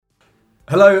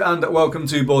Hello and welcome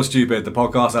to Board Stupid, the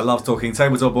podcast that loves talking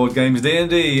tabletop board games,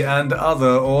 D&D, and other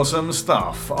awesome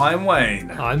stuff. I'm Wayne.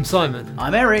 I'm Simon.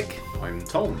 I'm Eric. I'm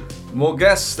Tom. More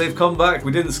guests, they've come back,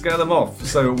 we didn't scare them off.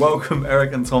 So welcome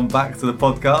Eric and Tom back to the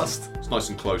podcast. It's nice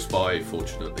and close by,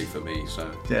 fortunately for me, so...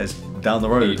 Yeah, it's down the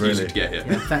road, easy really. to get here.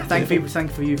 Yeah, thank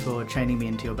you for chaining me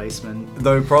into your basement.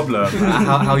 No problem.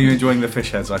 How are you enjoying the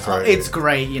fish heads I throw? It's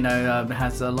great, it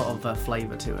has a lot of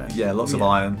flavour to it. Yeah, lots of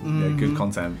iron, good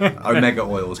content. Omega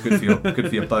oils, good for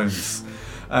your bones.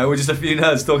 We're just a few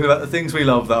nerds talking about the things we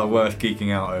love that are worth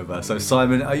geeking out over. So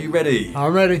Simon, are you ready?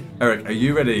 I'm ready. Eric, are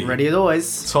you ready? Ready as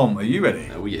always. Tom, are you ready?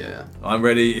 Oh yeah. I'm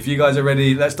ready. If you guys are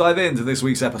ready, let's dive into this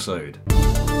week's episode.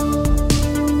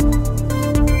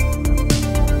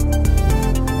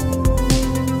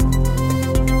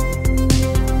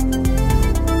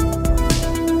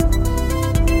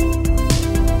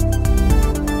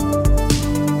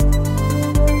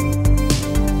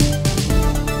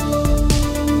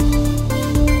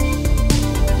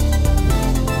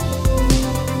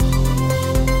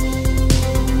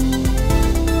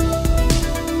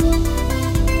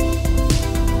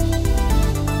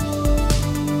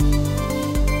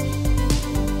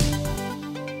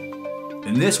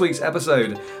 In this week's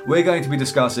episode, we're going to be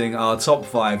discussing our top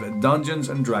 5 Dungeons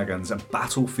 & Dragons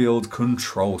Battlefield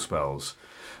control spells.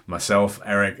 Myself,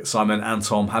 Eric, Simon and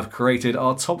Tom have created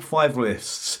our top 5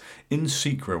 lists in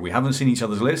secret. We haven't seen each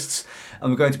other's lists,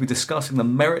 and we're going to be discussing the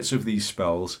merits of these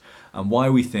spells and why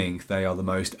we think they are the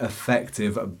most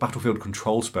effective Battlefield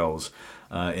control spells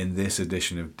in this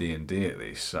edition of D&D at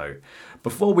least. So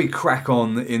before we crack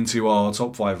on into our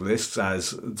top 5 lists,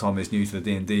 as Tom is new to the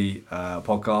D&D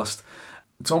podcast,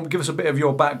 Tom, give us a bit of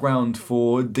your background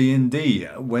for D&D.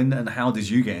 When and how did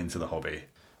you get into the hobby?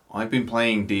 I've been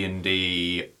playing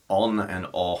D&D on and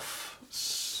off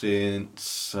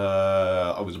since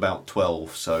I was about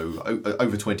 12, so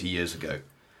over 20 years ago.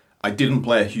 I didn't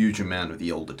play a huge amount of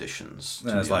the old editions.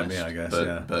 That's like me, I guess,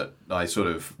 yeah. But I sort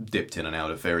of dipped in and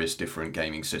out of various different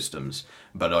gaming systems.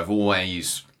 But I've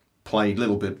always played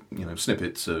little bit,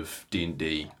 snippets of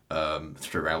D&D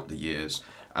throughout the years.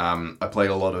 I played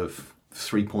a lot of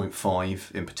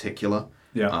 3.5 in particular.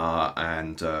 Yeah.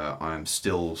 And I'm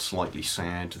still slightly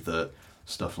sad that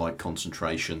stuff like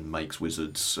concentration makes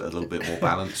wizards a little bit more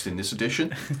balanced in this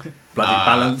edition. Bloody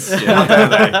balance. Yeah, how dare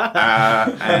they?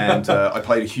 And I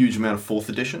played a huge amount of 4th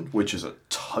edition, which is a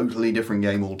totally different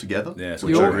game altogether, Yeah, so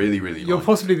which I really You're like.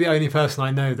 possibly the only person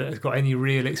I know that has got any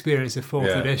real experience of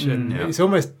 4th edition. yeah. It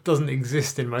almost doesn't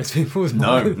exist in most people's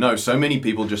minds. No, so many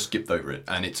people just skipped over it,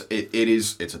 and it's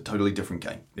a totally different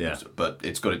game. Yeah. But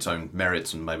it's got its own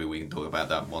merits, and maybe we can talk about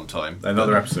that one time.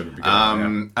 Another episode would be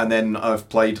good. And then I've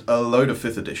played a load of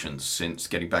 5th editions since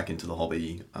getting back into the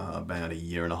hobby about a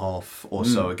year and a half or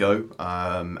so ago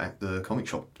at the comic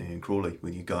shop in Crawley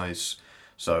with you guys.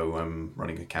 So I'm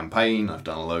running a campaign. I've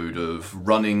done a load of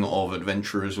running of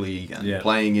Adventurers League and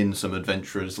playing in some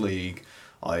Adventurers League.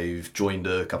 I've joined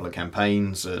a couple of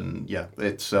campaigns, and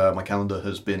it's my calendar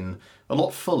has been a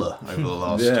lot fuller over the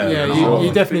last year. Yeah,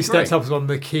 you definitely stepped up as one of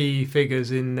the key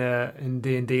figures in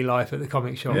D&D life at the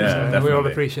comic shop. Yeah, so definitely. we all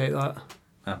appreciate that.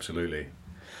 Absolutely.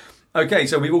 Okay,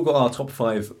 so we've all got our top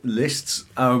 5 lists.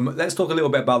 Let's talk a little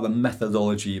bit about the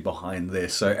methodology behind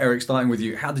this. So, Eric, starting with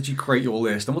you, how did you create your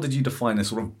list, and what did you define as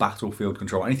sort of battlefield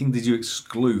control? Anything did you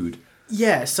exclude?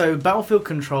 Yeah, so Battlefield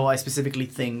Control, I specifically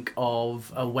think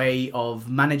of a way of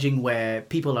managing where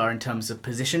people are in terms of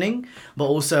positioning, but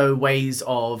also ways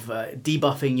of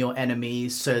debuffing your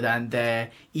enemies so that they're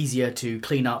easier to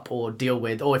clean up or deal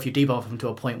with, or if you debuff them to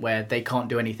a point where they can't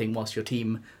do anything whilst your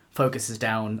team focuses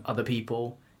down other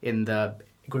people in the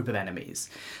group of enemies.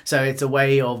 So it's a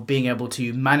way of being able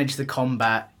to manage the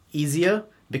combat easier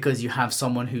because you have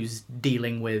someone who's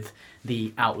dealing with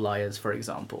the outliers, for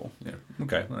example. Yeah.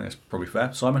 Okay, well, that's probably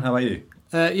fair. Simon, how about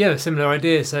you? Similar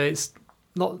idea. So it's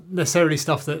not necessarily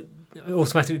stuff that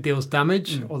automatically deals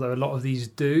damage, although a lot of these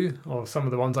do, or some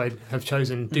of the ones I have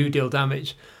chosen do deal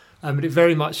damage. But it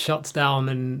very much shuts down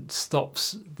and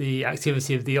stops the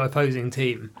activity of the opposing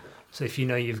team. So if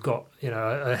you've got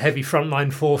a heavy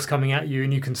frontline force coming at you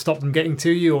and you can stop them getting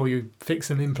to you, or you fix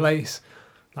them in place,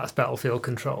 that's battlefield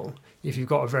control. If you've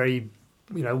got a very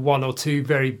 1 or 2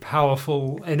 very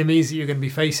powerful enemies that you're going to be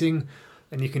facing,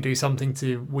 and you can do something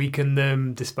to weaken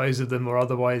them, dispose of them, or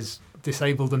otherwise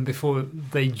disable them before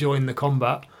they join the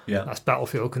combat, that's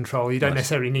battlefield control. You don't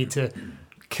necessarily need to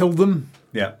kill them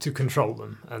to control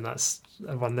them, and that's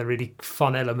one of the really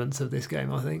fun elements of this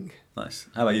game, I think. Nice.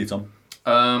 How about you, Tom?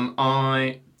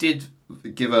 I did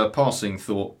give a passing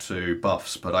thought to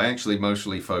buffs, but I actually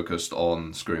mostly focused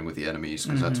on screwing with the enemies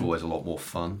because that's always a lot more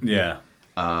fun. Yeah.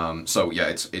 So yeah,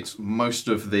 it's most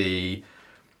of the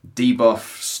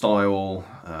debuff style,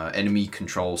 enemy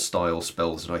control style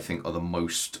spells that I think are the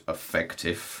most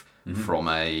effective from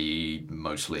a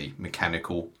mostly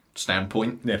mechanical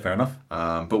standpoint. Yeah, fair enough.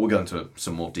 But we'll go into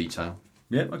some more detail.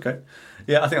 Yeah, okay.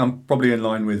 Yeah, I think I'm probably in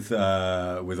line with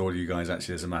all of you guys,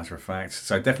 actually, as a matter of fact.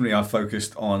 So definitely I've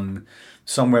focused on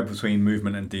somewhere between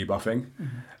movement and debuffing,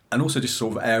 and also just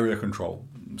sort of area control.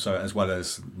 So as well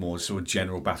as more sort of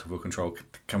general battlefield control,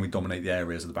 can we dominate the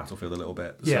areas of the battlefield a little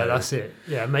bit? Yeah, So- that's it.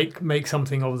 Yeah, make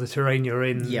something of the terrain you're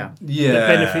in. Yeah. Yeah, that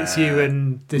benefits you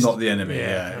and this, not the enemy. Yeah,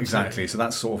 absolutely. exactly. So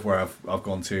that's sort of where I've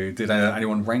gone to. Did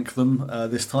anyone rank them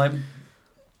this time?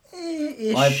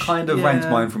 I've kind of ranked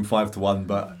mine from 5 to 1,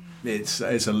 but it's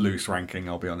a loose ranking.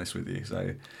 I'll be honest with you.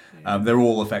 So they're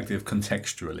all effective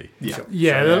contextually. Yeah, So,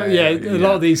 a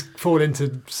lot of these fall into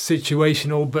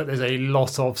situational, but there's a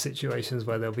lot of situations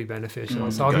where they'll be beneficial.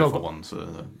 So I've Go not for got, ones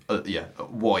that are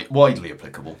widely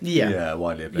applicable. Yeah.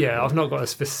 widely applicable. yeah, I've not got a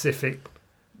specific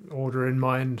order in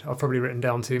mind. I've probably written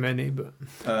down too many, but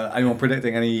Anyone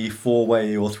predicting any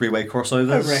 4-way or 3-way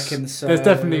crossovers? I reckon so. there's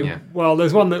definitely Yeah. well,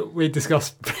 there's one that we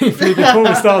discussed briefly before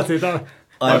we started.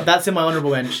 That's in my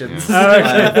honourable mentions.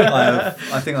 I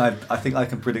think I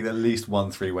can predict at least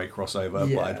one 3-way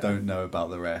crossover, but I Yeah. don't know about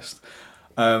the rest.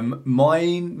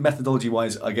 Mine,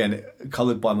 methodology-wise, again,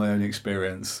 coloured by my own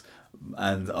experience,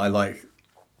 and I like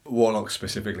Warlocks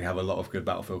specifically have a lot of good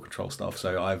battlefield control stuff.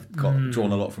 So I've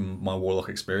drawn a lot from my Warlock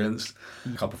experience,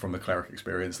 a couple from the Cleric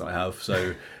experience that I have.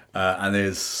 So and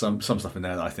there's some stuff in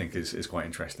there that I think is quite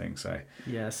interesting. So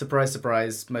Yeah, surprise,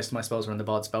 surprise. Most of my spells are on the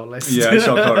Bard spell list. yeah,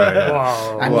 shock horror. Yeah.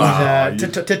 Wow. And Wow.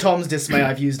 to Tom's dismay,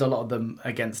 I've used a lot of them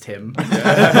against him.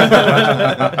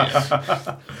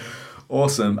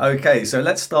 Awesome. Okay, so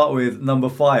let's start with number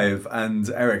 5, and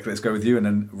Eric, let's go with you, and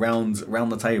then round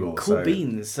the table. Cool So-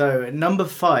 beans. So number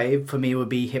 5 for me would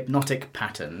be Hypnotic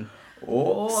Pattern.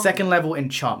 Oh, Second level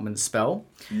enchantment spell.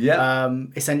 yeah.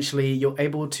 Essentially, you're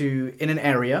able to, in an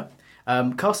area,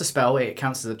 cast a spell. It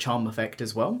counts as a charm effect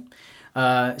as well.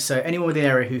 So anyone within the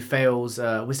area who fails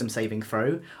a wisdom saving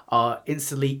throw are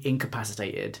instantly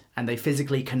incapacitated, and they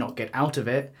physically cannot get out of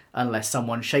it unless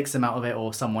someone shakes them out of it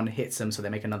or someone hits them so they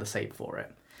make another save for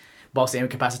it. Whilst they're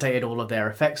incapacitated, all of their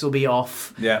effects will be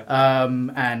off. Yeah.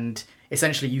 And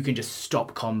essentially you can just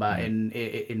stop combat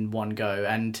in one go.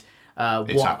 And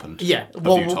It's happened Yeah. a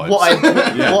few times.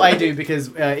 What I do, because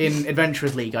in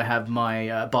Adventurers League I have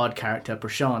my bard character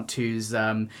Prashant, who's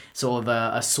sort of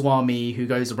a swami who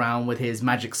goes around with his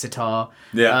magic sitar,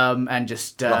 Yeah. and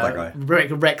just Love that guy.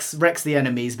 wrecks the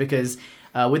enemies, because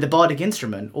with the bardic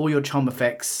instrument, all your charm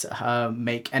effects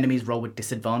make enemies roll with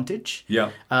disadvantage. Yeah.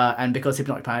 And because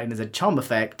Hypnotic Pattern is a charm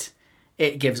effect,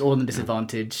 it gives all of them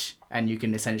disadvantage, and you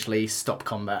can essentially stop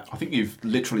combat. I think you've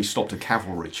literally stopped a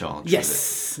cavalry charge. with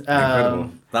Yes,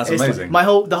 Incredible. That's it's amazing.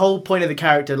 the whole point of the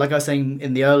character, like I was saying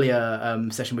in the earlier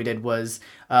session we did, was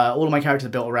all of my characters are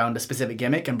built around a specific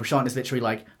gimmick, and Prashant is literally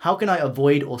like, how can I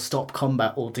avoid or stop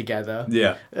combat altogether?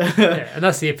 Yeah. Yeah, and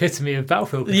that's the epitome of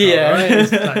battlefield control, Yeah. right?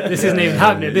 It's like, this isn't even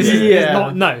happening. This is Yeah.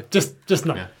 not, no, just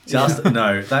no. Yeah. Just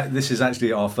no. This is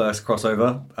actually our first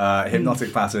crossover.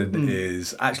 Hypnotic Pattern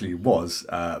was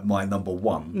my number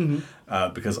 1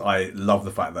 because I love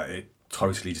the fact that it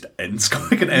totally just ends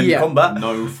can end Yeah. combat.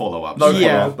 No follow-up. No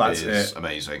Yeah. follow-up. That's is it.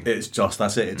 amazing. It's just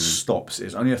that's it. It stops.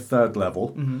 It's only a 3rd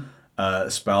level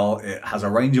spell. It has a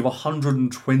range of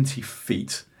 120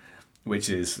 feet, which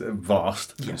is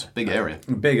vast. It's a big area.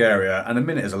 Big area, and a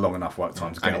minute is a long enough work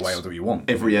time to get And away it's with what you want.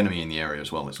 Every enemy in the area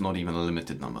as well. It's not even a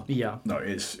limited number. Yeah. No,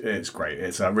 it's great.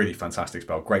 It's a really fantastic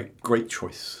spell. Great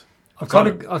choice. I've kind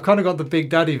of got the Big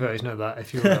Daddy version of that,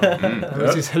 if you will,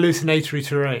 which is hallucinatory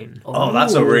terrain, Oh,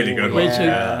 that's a really good one. which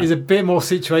Yeah. is a bit more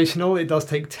situational. It does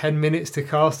take 10 minutes to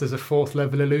cast as a 4th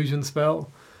level illusion spell.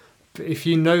 But if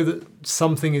you know that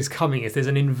something is coming, if there's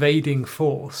an invading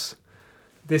force,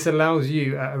 this allows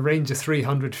you at a range of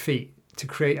 300 feet to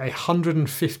create a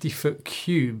 150-foot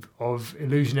cube of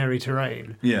illusionary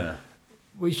terrain, Yeah.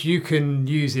 which you can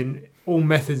use in all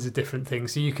methods of different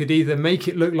things. So you could either make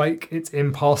it look like it's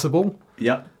impassable,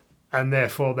 Yep. and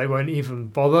therefore they won't even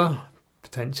bother,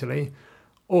 potentially,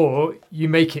 or you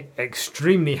make it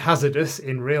extremely hazardous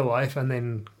in real life and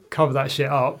then cover that shit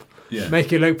up, Yeah.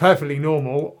 make it look perfectly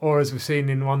normal, or as we've seen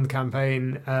in one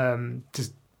campaign,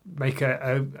 just make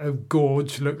a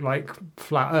gorge look like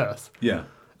flat Earth, Yeah.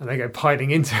 and they go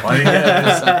piling into it.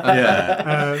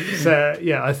 Yeah. So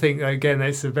yeah, I think again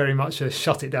it's very much a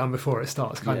shut it down before it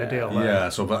starts kind of deal. Yeah.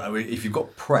 So, but I mean, if you've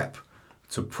got prep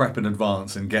to prep in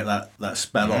advance and get that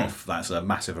spell off, that's a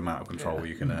massive amount of control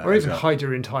you can. Or even hide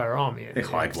your entire army.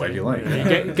 Hide wherever you like.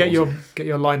 You get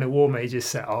your line of war mages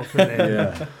set up, and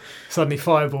then suddenly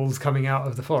fireballs coming out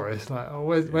of the forest. Like, oh,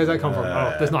 where's that come from?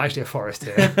 Oh, there's not actually a forest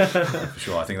here. For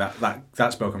sure, I think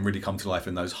that spell can really come to life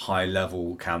in those high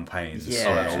level campaigns.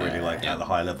 Yeah. Or really like at the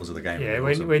higher levels of the game. Yeah,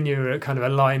 when you're kind of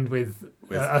aligned with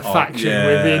a faction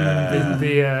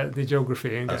within the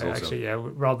geography, and actually,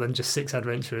 rather than just 6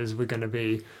 adventurers, we're going to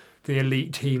be the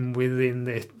elite team within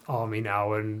the army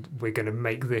now, and we're going to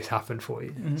make this happen for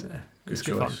you. So, good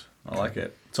choice. Fun. I like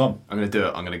it. Tom, I'm going to do it.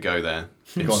 I'm going to go there.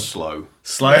 It's slow.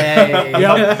 Slow. Have you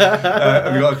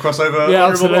got a crossover? Yeah,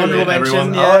 honorable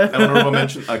mention. Honorable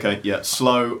mention. Okay, yeah,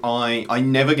 slow. I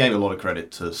never gave a lot of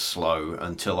credit to slow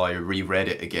until I reread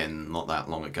it again not that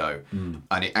long ago,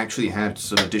 and it actually had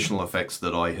some additional effects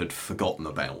that I had forgotten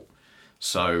about.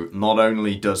 So not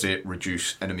only does it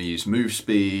reduce enemies' move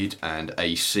speed and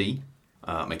AC,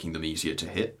 making them easier to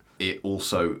hit, it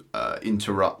also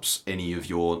interrupts any of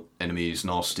your enemies'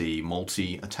 nasty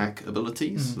multi-attack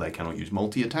abilities. They cannot use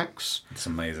multi-attacks. It's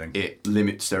amazing. It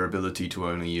limits their ability to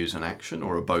only use an action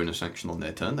or a bonus action on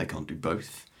their turn. They can't do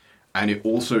both. And it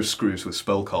also screws with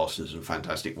spellcasters in a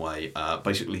fantastic way,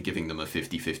 basically giving them a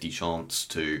 50-50 chance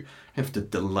to have to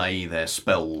delay their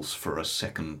spells for a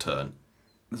second turn.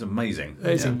 It's amazing.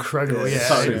 It's incredible, It's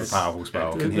a super powerful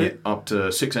spell. It can hit up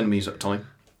to 6 enemies at a time.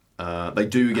 They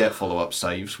do get follow-up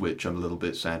saves, which I'm a little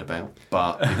bit sad about.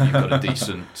 But if you've got a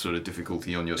decent sort of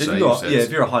difficulty on your saves, if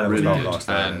you're a high level really spellcaster,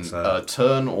 and a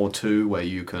turn or two where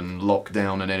you can lock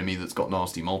down an enemy that's got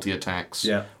nasty multi-attacks,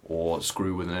 or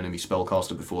screw with an enemy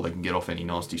spellcaster before they can get off any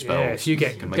nasty spells. Yeah, if you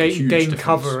gain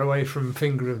cover away from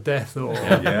Finger of Death or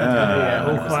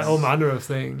all manner of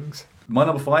things. My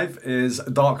number 5 is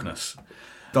Darkness.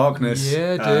 Darkness,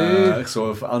 sort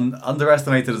of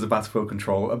underestimated as a battlefield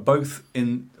control,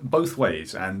 in both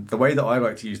ways. And the way that I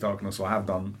like to use Darkness, or have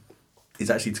done, is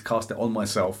actually to cast it on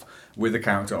myself with a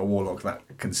character, a warlock that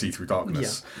can see through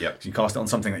darkness. Yeah. So you cast it on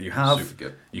something that you have. Super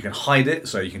good. You can hide it,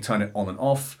 so you can turn it on and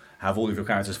off. Have all of your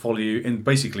characters follow you in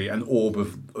basically an orb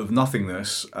of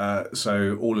nothingness.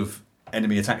 So all of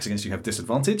enemy attacks against you have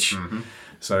disadvantage.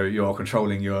 So you're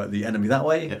controlling the enemy that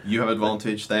way. Yeah, you have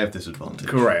advantage, they have disadvantage.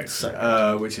 Correct,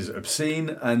 which is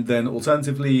obscene. And then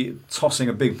alternatively, tossing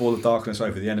a big ball of darkness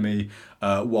over the enemy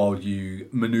while you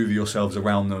manoeuvre yourselves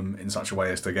around them in such a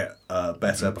way as to get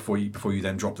better before you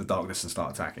then drop the darkness and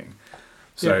start attacking.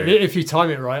 So if you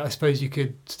time it right, I suppose you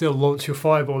could still launch your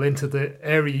fireball into the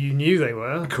area you knew they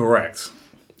were. Correct.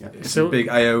 Yeah, it's a big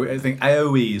AoE. I think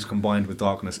AoEs combined with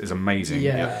darkness is amazing.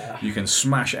 Yeah. You can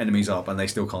smash enemies up and they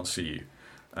still can't see you.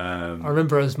 I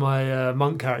remember as my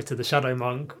monk character, the Shadow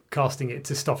Monk, casting it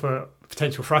to stop a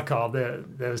potential fracas.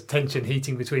 There was tension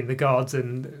heating between the guards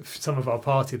and some of our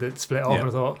party that split off. And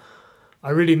I thought, I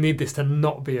really need this to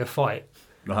not be a fight.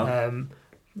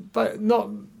 But not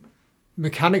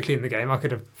mechanically in the game. I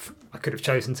could have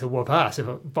chosen to whoop ass,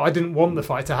 but I didn't want the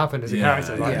fight to happen as a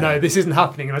character. No, this isn't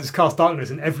happening, and I just cast darkness,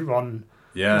 and everyone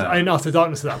was in utter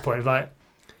darkness at that point. Like,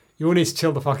 you all need to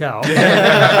chill the fuck out.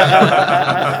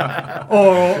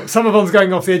 Or someone's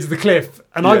going off the edge of the cliff,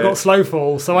 and I've got slow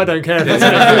fall, so I don't care if it's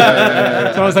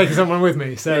so I was taking someone with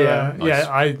me. So nice.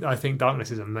 I think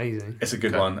darkness is amazing. It's a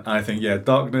good one. And I think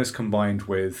darkness combined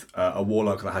with a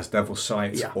warlock that has Devil's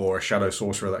Sight or a shadow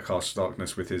sorcerer that casts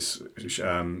darkness with his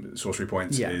sorcery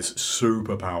points is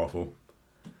super powerful.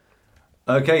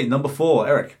 Okay, number 4,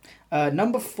 Eric.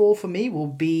 Number 4 for me will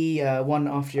be one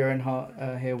after your own heart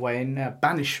here, Wayne.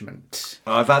 Banishment.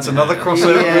 That's another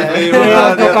crossover with me.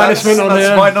 Banishment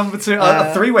that's my number 2.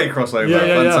 A 3-way crossover.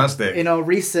 Fantastic. In our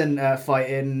recent fight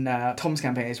in Tom's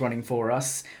campaign is running for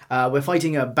us. We're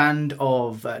fighting a band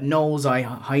of gnolls,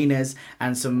 hyenas,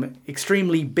 and some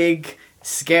extremely big,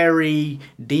 scary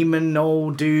demon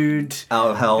gnoll dude.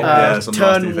 Out of hell.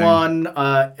 Turn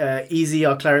 1, Easy,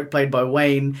 our cleric played by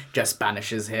Wayne, just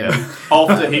banishes him.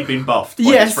 After he'd been buffed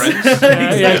by his friends.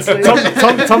 Exactly.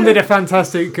 Tom did a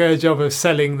fantastic job of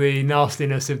selling the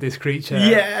nastiness of this creature.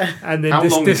 Yeah. And then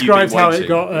described how it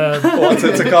got...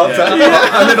 to cast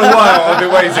a little while I've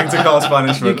been waiting to cast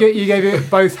banishment. You gave it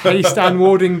both haste and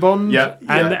warding bond.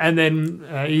 And then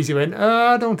Easy went,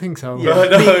 I don't think so.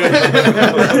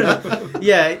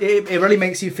 Yeah, it really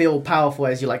makes you feel powerful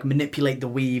as you manipulate the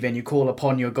weave and you call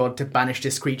upon your god to banish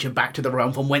this creature back to the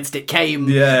realm from whence it came.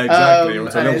 Yeah, exactly.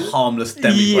 It's a little harmless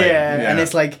demi-plane. And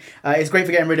it's it's great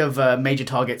for getting rid of major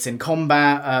targets in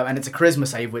combat, and it's a charisma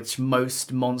save, which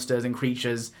most monsters and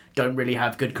creatures don't really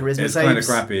have good charisma It's saves. kind of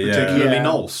crappy, yeah. Particularly Yeah.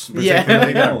 Knowles. Yeah.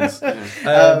 Particularly Knowles.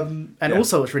 And yeah.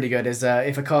 also, what's really good is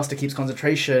if a caster keeps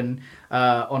concentration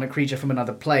on a creature from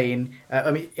another plane,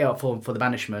 for the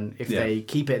banishment, if Yeah. they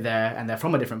keep it there and they're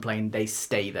from a different plane, they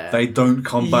stay there. They don't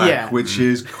come back, Yeah. which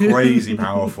is crazy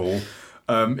powerful.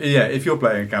 If you're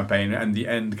playing a campaign and the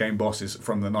end game boss is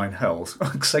from the Nine Hells,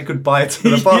 say goodbye to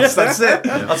the boss. Yeah. That's it.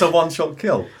 That's a one-shot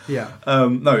kill. Yeah.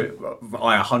 No,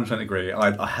 I 100% agree.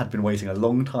 I had been waiting a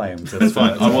long time to. It's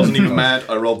fine. I wasn't even mad.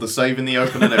 I rolled the save in the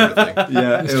open and everything.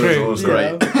 Yeah, It's it true. was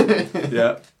awesome. Great.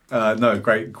 Yeah. No,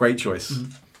 great choice.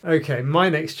 Okay, my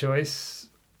next choice.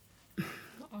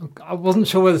 I wasn't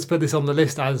sure whether to put this on the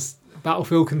list as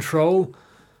Battlefield Control.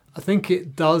 I think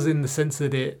it does in the sense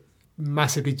that it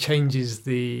massively changes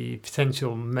the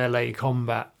potential melee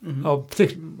combat.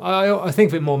 I think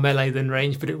of it more melee than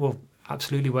range, but it will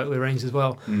absolutely work with range as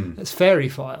well. It's Fairy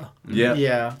Fire. Yeah.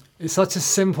 Yeah. It's such a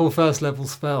simple first level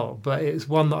spell, but it's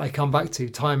one that I come back to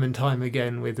time and time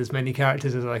again with as many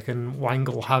characters as I can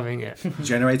wangle having it.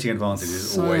 Generating advantage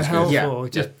is So always helpful.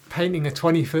 good. Yeah. Just painting a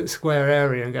 20-foot square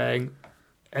area and going,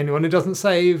 anyone who doesn't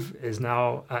save is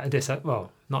now at a disadvantage.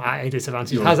 Well, not at a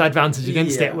disadvantage. You're- has advantage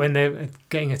against Yeah. it when they're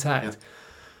getting attacked. Yeah.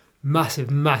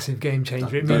 Massive game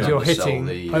changer. It Don't means you're undersell hitting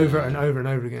the, over and over and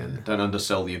over again. Don't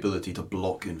undersell the ability to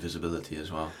block invisibility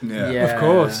as well. Yeah. Yeah. Of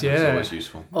course, It's yeah. always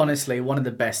useful. Honestly, one of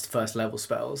the best first level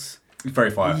spells.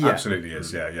 Very fire, Yeah. absolutely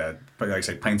is. Yeah. But like I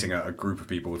say, painting a group of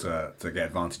people to get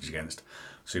advantage against,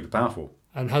 super powerful.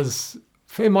 And has,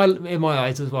 in my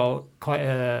eyes as well, quite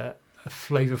a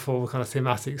flavourful kind of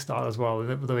thematic style as well.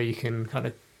 The way you can kind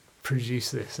of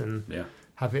produce this and Yeah.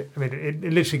 have it. I mean, it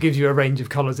literally gives you a range of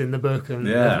colours in the book and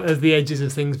Yeah. as the edges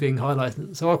of things being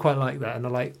highlighted. So I quite like that, and I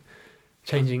like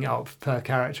changing it up per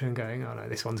character and going, oh no,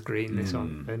 this one's green, this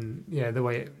one, and yeah, the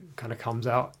way it kind of comes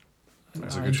out.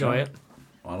 That's a I good enjoy shout. it.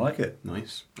 I like it.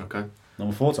 Nice. Okay.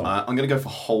 Number 4, Tom. I'm going to go for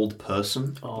Hold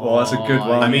Person. Oh, that's a good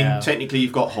one. I mean, yeah. technically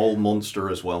you've got Whole Monster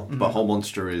as well, but Whole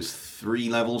Monster is 3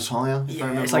 levels higher. if I Yeah,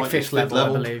 remember it's like right. 5th level, I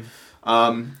believe.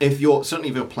 If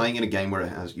you're playing in a game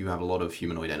where you have a lot of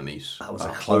humanoid enemies, That was a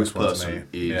Hold close one to Person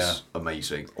me. is Yeah.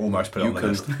 amazing. Almost put it You on the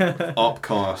can list.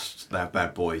 upcast that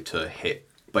bad boy to hit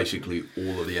basically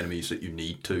all of the enemies that you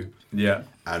need to, Yeah.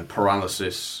 and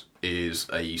Paralysis is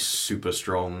a super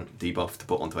strong debuff to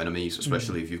put onto enemies,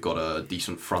 especially if you've got a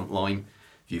decent front line.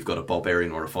 If you've got a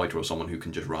barbarian or a fighter or someone who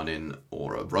can just run in,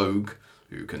 or a rogue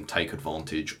who can take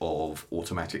advantage of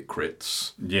automatic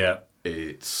crits, Yeah.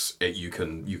 you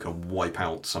can wipe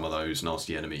out some of those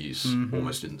nasty enemies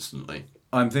almost instantly.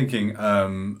 I'm thinking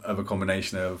of a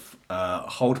combination of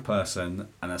Hold Person,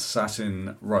 an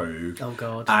Assassin Rogue, Oh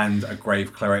god. and a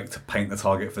Grave Cleric to paint the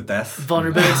target for death.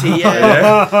 Vulnerability,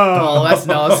 yeah. Oh, that's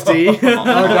nasty.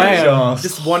 damn.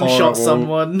 Just one shot Horrible.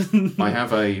 someone. I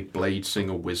have a Blade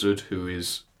Singer Wizard who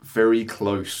is very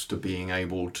close to being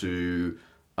able to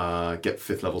get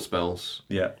 5th level spells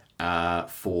Yeah.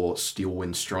 for Steel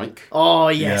Wind Strike. Oh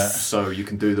yes. So you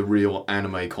can do the real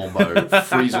anime combo,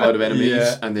 freeze a load of enemies,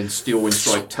 Yeah. and then Steel Wind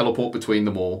Strike, teleport between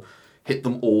them all, hit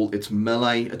them all. It's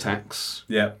melee attacks,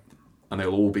 Yeah. and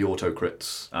they'll all be auto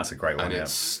crits. That's a great one. And Yeah.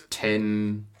 it's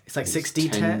 10... It's like it's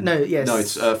 6d10. No, yes. No,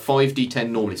 it's 5d10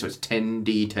 normally, so it's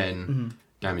 10d10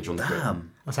 damage on the crit. Damn.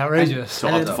 That's outrageous. So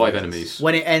And up to then- 5 enemies.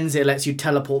 When it ends, it lets you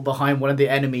teleport behind one of the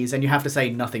enemies, and you have to say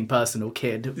nothing personal,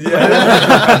 kid.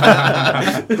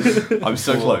 I'm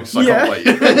so close. I Yeah.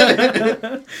 can't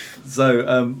wait.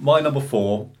 So my number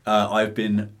 4, I've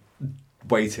been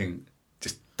waiting,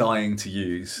 just dying to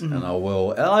use, and I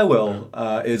will,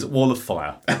 is Wall of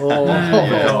Fire. Oh,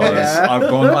 Because yeah.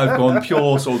 I've gone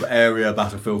pure sort of area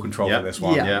battlefield control Yep. for this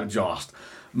one. Yeah. Just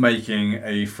making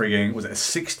a frigging, was it a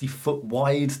 60-foot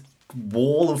wide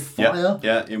wall of fire?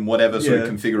 Yeah, in whatever sort Yeah. of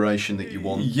configuration that you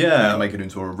want. Yeah. You can make it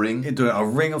into a ring. Into a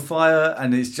ring of fire,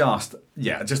 and it's just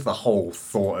the whole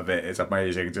thought of it is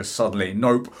amazing. Just suddenly,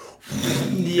 nope.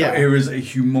 Yeah. Here is a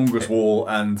humongous wall,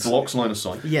 and Blocks line of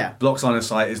sight, Yeah. blocks line of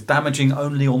sight is damaging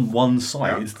only on one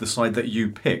side, the side that you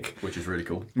pick. which is really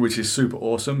cool. Which is super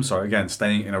awesome. So again,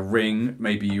 staying in a ring,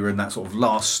 maybe you're in that sort of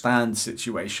last stand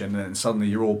situation, and then suddenly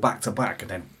you're all back to back,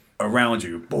 and then around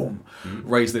you, boom,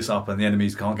 raise this up, and the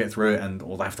enemies can't get through it,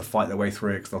 or they have to fight their way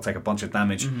through it because they'll take a bunch of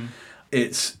damage.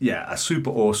 It's a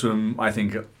super awesome. I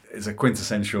think it's a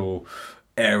quintessential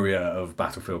area of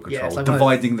battlefield Yeah, control, it's like one of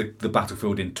dividing the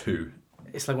battlefield in two.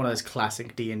 It's like one of those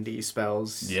classic D&D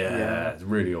spells. It's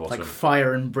really awesome. Like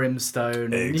fire and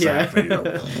brimstone. Exactly.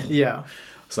 Yeah. Yeah.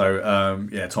 So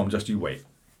Tom, just you wait.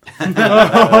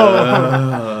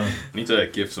 Need to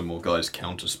give some more guys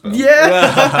counter spells.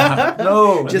 Yeah.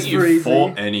 No, Just I for think easy. you've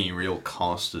fought any real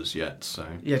casters yet, so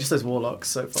Yeah, just those warlocks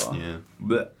so far. yeah.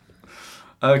 Blech.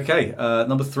 Okay,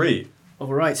 number 3.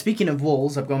 All right. Speaking of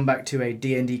walls, I've gone back to a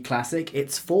D&D classic.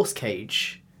 It's Force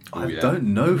Cage. I don't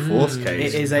know Force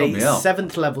Cage. It is Help a me out.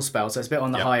 7th level spell, so it's a bit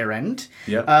on the higher end.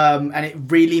 Yep. And it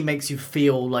really makes you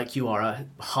feel like you are a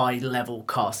high level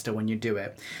caster when you do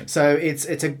it. So it's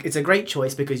a great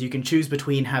choice because you can choose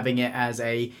between having it as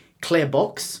a clear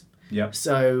box, Yep.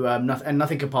 so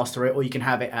nothing can pass through it, or you can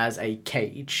have it as a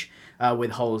cage.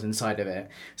 With holes inside of it.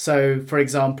 So, for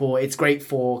example, it's great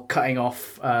for cutting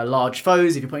off large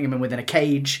foes if you're putting them in within a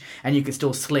cage, and you can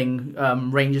still sling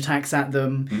range attacks at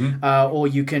them, or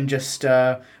you can just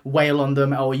wail on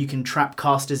them, or you can trap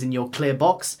casters in your clear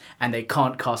box, and they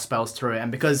can't cast spells through it.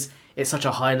 And because it's such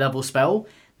a high level spell,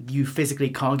 you physically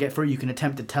can't get through. You can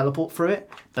attempt to teleport through it,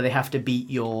 but they have to beat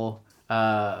your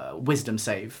wisdom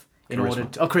save.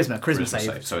 Charisma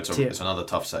save. So it's another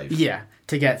tough save. Yeah,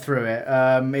 to get through it.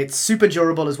 It's super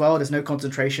durable as well. There's no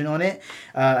concentration on it.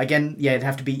 Again, it'd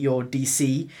have to beat your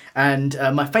DC. And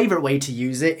my favourite way to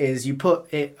use it is you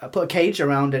put a cage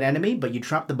around an enemy, but you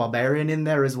trap the barbarian in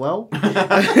there as well, and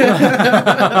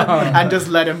just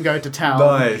let him go to town.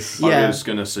 Nice. I was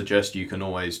going to suggest you can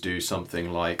always do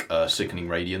something like Sickening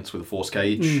Radiance with a Force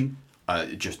Cage.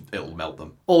 It'll melt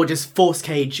them. Or just Force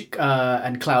Cage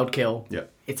and Cloud Kill. Yeah.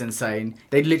 It's insane.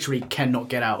 They literally cannot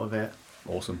get out of it.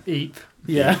 Awesome. Eep.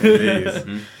 Yeah.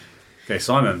 Indeed. Okay,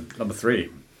 Simon, number 3.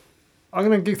 I'm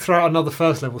going to throw out another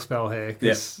first level spell here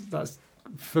because that's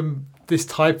from this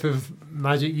type of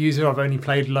magic user. I've only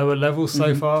played lower levels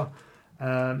so far.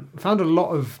 Found a lot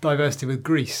of diversity with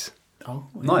Grease. Oh,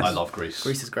 Nice. I love Grease.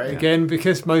 Grease is great. Again,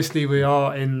 because mostly we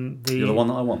are in the... You're the one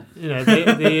that I want. You know,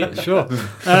 sure.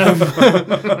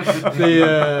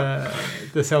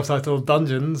 The self-titled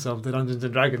dungeons of the Dungeons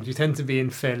and Dragons, you tend to be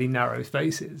in fairly narrow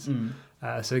spaces.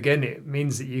 So again, it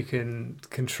means that you can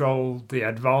control the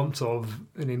advance of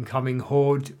an incoming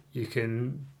horde. You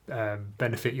can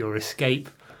benefit your escape.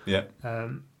 Yeah.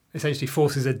 Essentially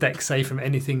forces a dex save from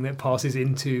anything that passes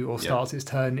into or starts its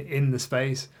turn in the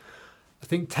space. I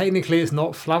think technically it's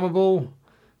not flammable,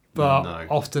 but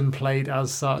often played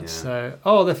as such. Yeah.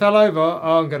 So, they fell over.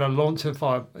 Oh, I'm going to launch a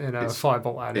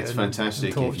firebolt at it. It's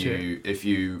fantastic if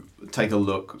you take a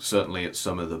look. Certainly at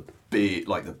some of the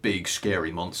big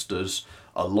scary monsters.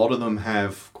 A lot of them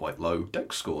have quite low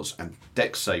dex scores, and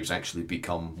dex saves actually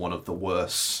become one of the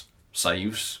worst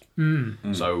saves.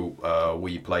 So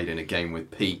we played in a game with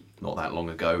Pete not that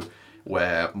long ago,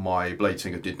 where my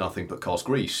Bladesinger did nothing but cast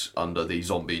Grease under the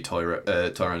zombie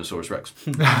Tyrannosaurus Rex.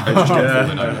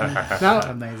 Now,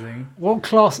 amazing. what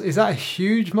class is that? A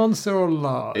huge monster or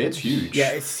large? It's huge.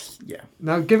 Yeah.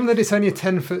 Now, given that it's only a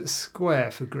 10-foot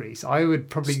square for Grease, I would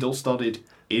probably Still studied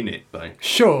in it though.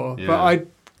 Sure, Yeah. but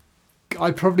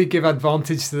I'd probably give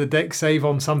advantage to the dex save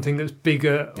on something that's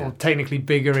bigger or technically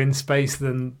bigger in space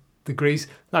than the Grease.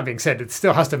 That being said, it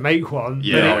still has to make one.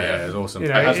 Yeah, it's awesome. You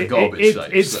It know, has a garbage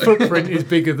save, its so. footprint is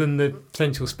bigger than the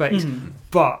potential space.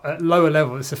 But at lower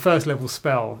level, it's a first level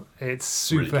spell. It's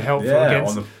super Really good. helpful Yeah,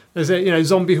 against. There's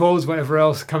zombie hordes, whatever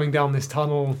else, coming down this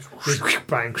tunnel.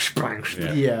 Bang, bang,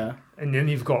 Yeah. and then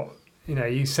you've got,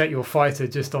 you set your fighter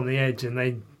just on the edge, and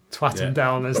they twat them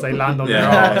down as they land on their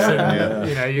arse.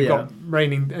 And, you've got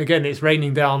it's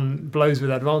raining down blows with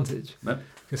advantage. Yep.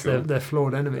 Because they're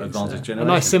flawed enemies. Advantage A generation.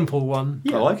 nice simple one.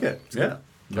 I like it. Yeah.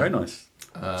 Very nice.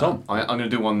 Tom? I'm going to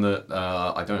do one that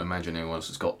I don't imagine anyone else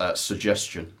has got.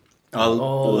 Suggestion. That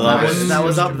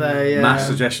was up there. Yeah. Mass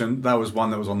suggestion. That was one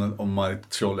that was on my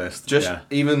short list. Just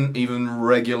even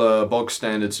regular bog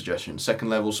standard suggestion. 2nd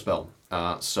level spell.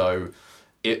 So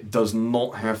it does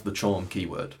not have the charm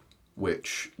keyword,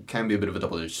 which can be a bit of a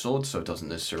double-edged sword, so it doesn't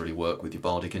necessarily work with your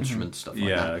bardic instruments, stuff like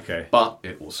that. Okay. But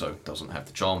it also doesn't have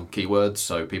the charm keyword,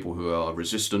 so people who are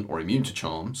resistant or immune to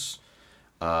charms,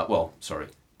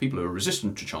 people who are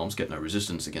resistant to charms get no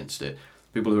resistance against it.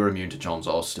 People who are immune to charms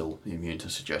are still immune to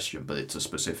suggestion, but it's a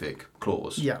specific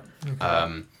clause. Yeah.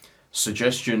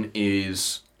 Suggestion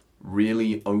is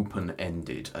really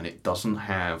open-ended, and it doesn't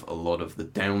have a lot of the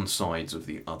downsides of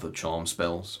the other charm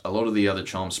spells. A lot of the other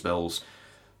charm spells,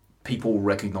 people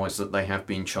recognise that they have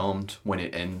been charmed when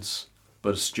it ends,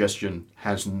 but a suggestion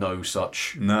has no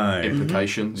such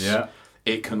implications. Yeah.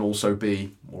 It can also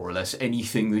be more or less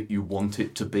anything that you want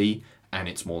it to be, and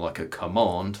it's more like a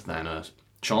command than a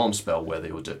charm spell where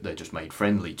they're just made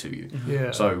friendly to you. Yeah.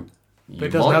 So but it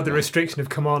doesn't have the restriction of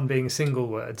command being a single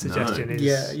word. Suggestion is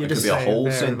you it just could be a whole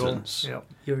variable. sentence. Yeah.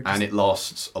 And it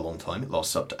lasts a long time. It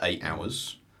lasts up to 8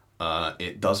 hours.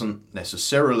 It doesn't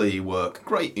necessarily work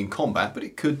great in combat, but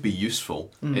it could be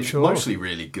useful. It's mostly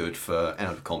really good for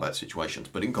out-of-combat situations.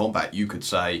 But in combat, you could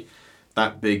say,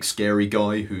 that big scary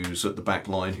guy who's at the back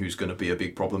line, who's going to be a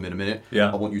big problem in a minute.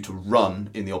 Yeah. I want you to run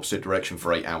in the opposite direction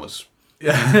for 8 hours.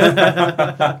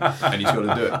 Yeah. And he's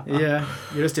got to do it. Yeah,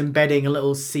 you're just embedding a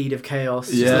little seed of chaos,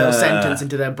 just a Yeah. little sentence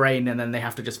into their brain, and then they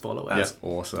have to just follow it. That's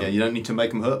awesome. Yeah, you don't need to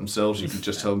make them hurt themselves. You can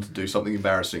just tell them to do something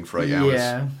embarrassing for 8 hours.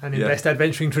 Yeah. And in Yeah. best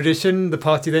adventuring tradition, the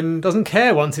party then doesn't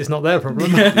care once it's not their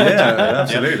problem. Yeah,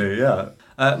 absolutely, yeah.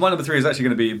 My number 3 is actually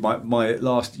going to be my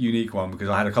last unique one because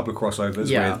I had a couple of crossovers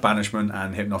Yeah. with Banishment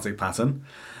and Hypnotic Pattern.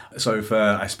 So for,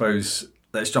 I suppose,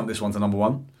 let's jump this one to number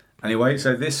 1. Anyway,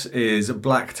 so this is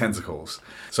Black Tentacles.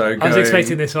 So I was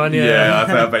expecting this one, yeah.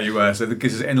 I bet you were. So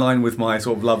this is in line with my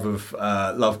sort of love of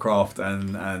Lovecraft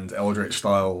and Eldritch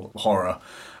style horror.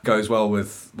 Goes well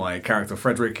with my character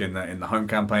Frederick in the home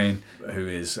campaign, who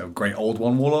is a great old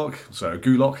one warlock, so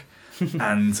Gulok.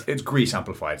 And it's grease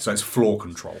amplified, so it's floor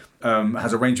control.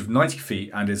 Has a range of 90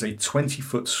 feet and is a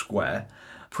 20-foot square.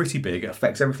 Pretty big, it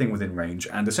affects everything within range,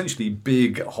 and essentially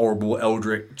big, horrible,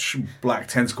 eldritch black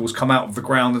tentacles come out of the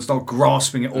ground and start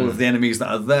grasping at all of the enemies that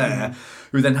are there,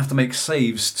 who then have to make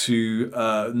saves to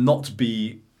not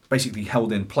be basically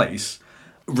held in place.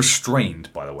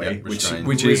 Restrained, by the way, Yeah, restrained.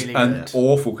 which is Really an good.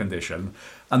 awful condition.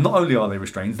 And not only are they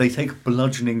restrained, they take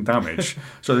bludgeoning damage.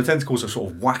 So the tentacles are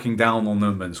sort of whacking down on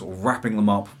them and sort of wrapping them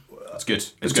up. It's good.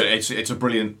 It's good. It's a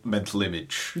brilliant mental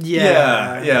image.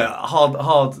 Yeah.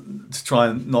 Hard to try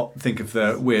and not think of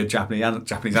the weird Japanese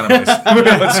animes.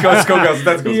 Skullgirls and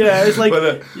tentacles. Yeah, it's like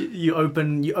But, you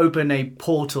open a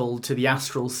portal to the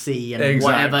astral sea, and Exactly.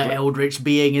 whatever eldritch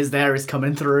being is there is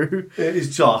coming through. it's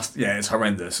just, it's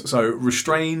horrendous. So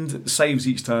restrained, saves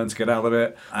each turn to get out of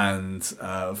it, and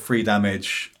free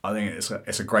damage. I think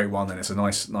it's a great one, and it's a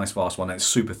nice fast one. And it's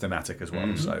super thematic as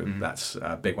well. So that's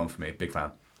a big one for me. Big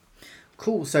fan.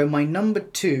 Cool. So my number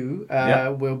 2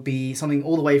 will be something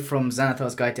all the way from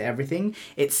Xanathar's Guide to Everything.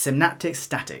 It's Synaptic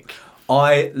Static.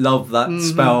 I love that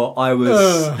spell. I was,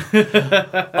 you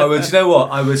know what?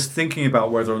 I was thinking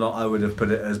about whether or not I would have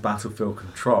put it as Battlefield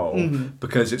Control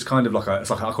because it's kind of like I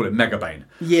call it Mega Bane.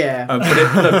 Yeah.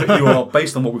 But you are,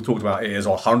 based on what we've talked about, it is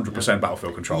 100%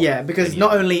 Battlefield Control. Yeah, because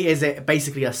not only is it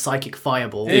basically a psychic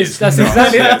fireball. It's That's nuts.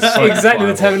 exactly, Yeah, it's psychic exactly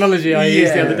the fireball. terminology I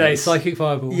used the other day. Yes. Psychic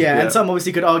fireball. Yeah, Yeah. and some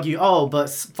obviously could argue, but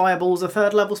fireball's a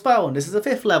 3rd level spell, and this is a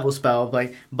 5th level spell.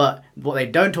 But what they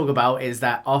don't talk about is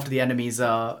that after the enemies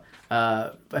are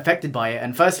affected by it,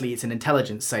 and firstly, it's an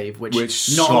intelligence save, which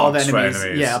not a lot of sucks for enemies.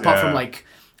 enemies, Yeah, apart from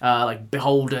yeah. like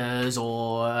beholders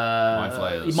or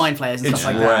Mind flayers and It's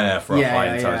stuff like that. rare for a Yeah, high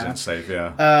yeah, intelligence save,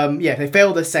 yeah. If they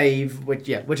fail the save, which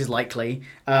is likely,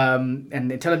 and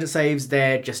the intelligence saves,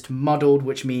 they're just muddled,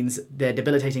 which means they're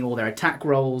debilitating all their attack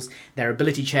rolls, their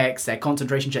ability checks, their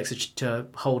concentration checks to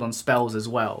hold on spells as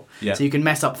well. Yeah. So you can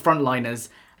mess up frontliners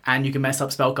and you can mess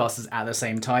up spellcasters at the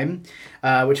same time,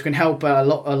 which can help a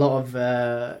lot of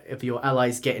if your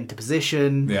allies get into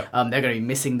position. Yeah. They're going to be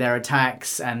missing their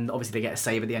attacks, and obviously they get a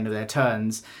save at the end of their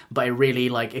turns. But it really,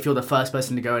 if you're the first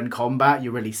person to go in combat,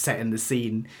 you're really setting the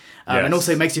scene. And Yes.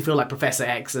 also it makes you feel like Professor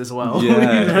X as well.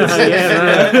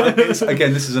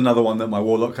 Again, this is another one that my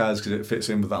Warlock has because it fits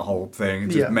in with that whole thing,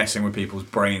 just Yeah. messing with people's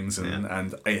brains,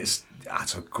 and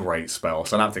that's a great spell.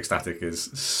 Synaptic Static is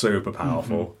super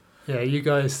powerful. Yeah, you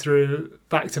guys threw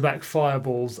back-to-back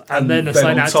fireballs And and then a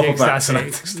then on top synaptic of that,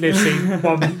 static. synaptic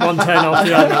Literally one turn after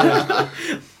the other.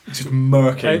 Just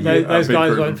murking. Those a big guys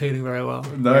group. weren't feeling very well.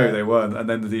 No, Yeah. they weren't. And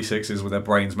then the D6s with their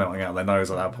brains melting out of their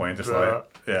nose at that point, just really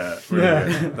Yeah.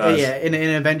 good. That's- In an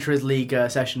Adventurers League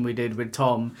session we did with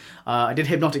Tom, I did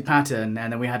Hypnotic Pattern,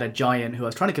 and then we had a giant who I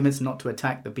was trying to convince not to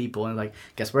attack the people, and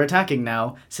guess we're attacking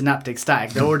now. Synaptic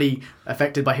Static. They're already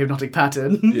affected by Hypnotic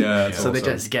Pattern. Yeah, it's so they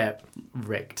awesome. just get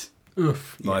wrecked.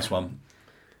 Oof. Nice one.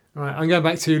 Right, I'm going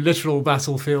back to literal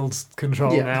battlefield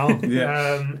control Yeah. now,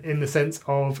 Yeah. in the sense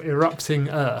of erupting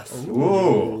earth.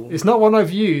 Ooh. It's not one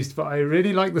I've used, but I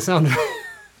really like the sound of it.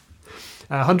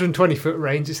 120-foot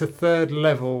range. It's a 3rd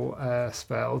level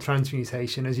spell,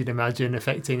 transmutation, as you'd imagine,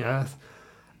 affecting earth.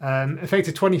 Affect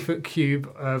a 20-foot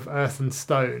cube of earth and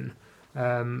stone.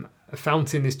 A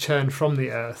fountain is churned from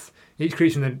the earth. Each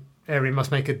creature in the area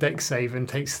must make a dex save and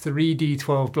takes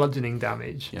 3d12 bludgeoning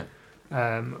damage. Yeah.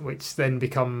 Which then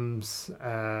becomes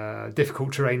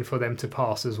difficult terrain for them to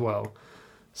pass as well.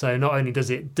 So not only does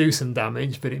it do some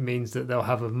damage, but it means that they'll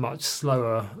have a much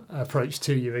slower approach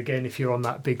to you again if you're on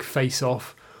that big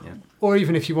face-off. Yeah. Or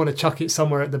even if you want to chuck it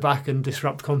somewhere at the back and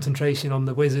disrupt concentration on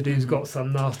the wizard who's got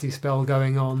some nasty spell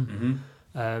going on.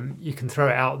 Mm-hmm. You can throw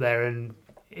it out there, and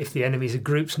if the enemies are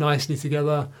grouped nicely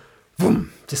together,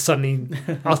 boom, just suddenly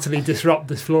utterly disrupt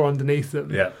the floor underneath them.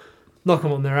 Yeah. Knock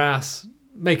them on their ass,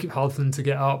 make it hard for them to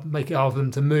get up, make it hard for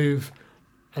them to move,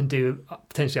 and do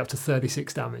potentially up to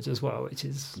 36 damage as well, which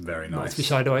is Very not nice. to be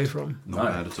shied away from. Not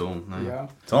bad at all. No.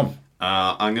 Tom.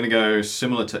 I'm going to go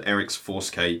similar to Eric's Force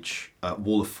Cage,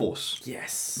 Wall of Force.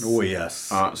 Yes. Oh,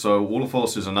 yes. So Wall of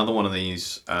Force is another one of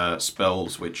these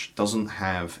spells which doesn't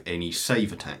have any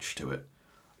save attached to it.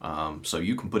 So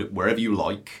you can put it wherever you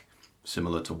like,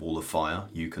 similar to Wall of Fire.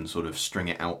 You can sort of string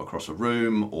it out across a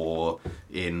room or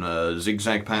in a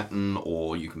zigzag pattern,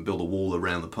 or you can build a wall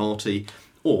around the party,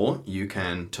 or you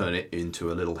can turn it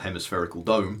into a little hemispherical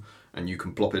dome and you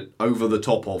can plop it over the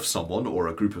top of someone or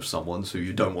a group of someone who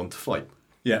you don't want to fight.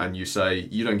 Yeah. And you say,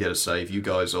 you don't get a save, you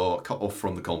guys are cut off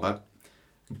from the combat.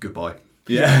 Goodbye.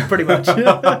 Yeah. Pretty much.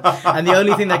 And the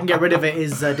only thing that can get rid of it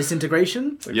is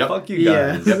disintegration. Yep. Fuck you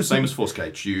guys. Yeah. Yep, same as Force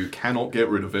Cage. You cannot get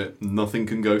rid of it. Nothing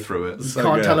can go through it. So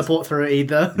Can't good. teleport through it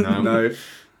either. No.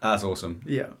 That's awesome.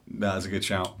 Yeah. That is a good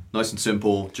shout. Nice and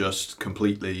simple. Just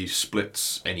completely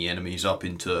splits any enemies up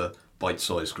into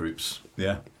bite-sized groups.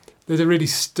 Yeah. There's a really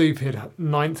stupid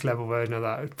 9th level version of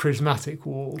that, Prismatic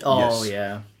Wall, Oh, Yes.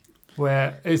 yeah.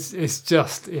 where it's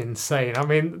just insane. I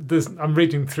mean, I'm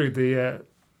reading through the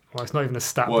well, it's not even a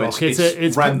stat Well, block. it's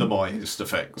It's randomised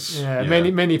effects. Yeah,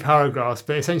 many paragraphs,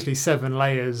 but essentially 7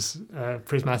 layers,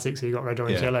 prismatic, so you've got red,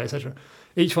 orange, Yeah. yellow, etc.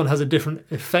 Each one has a different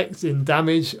effect in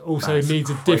damage, also That's needs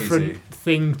a crazy. different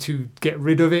thing to get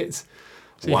rid of it.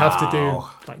 So you have to do Wow.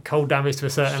 like cold damage to a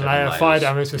certain 7 layer, layers. fire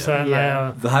damage to a Yeah. certain Yeah.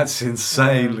 layer. That's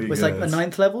insanely It's good. like a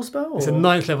 9th level spell? It's a or-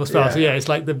 9th level spell, so Yeah. yeah, it's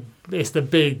like the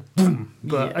big boom,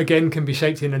 but Yeah. again can be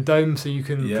shaped in a dome, so you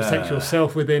can protect Yeah.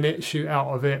 yourself within it, shoot out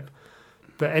of it.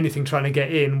 But anything trying to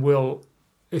get in will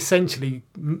essentially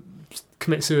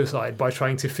commit suicide by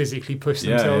trying to physically push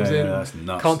themselves in. That's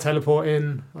nuts. Can't teleport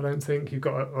in. I don't think you've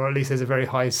got, or at least there's a very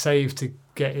high save to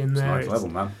get in It's there. ninth level,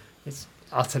 man. It's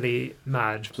utterly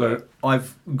mad. So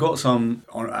I've got some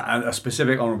a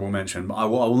specific honourable mention, but I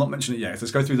will not mention it yet.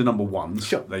 Let's go through the number ones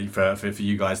Sure. for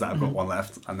you guys that have got one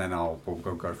left, and then we'll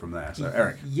go from there. So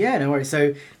Eric, Yeah, no worries.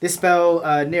 So this spell,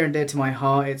 near and dear to my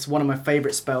heart, it's one of my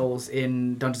favourite spells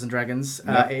in Dungeons & Dragons.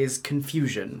 Yeah. It is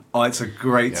Confusion. oh, it's a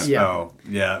great Yeah. spell.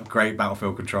 Yeah, great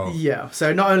battlefield control. Yeah,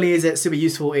 so not only is it super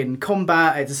useful in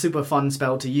combat, it's a super fun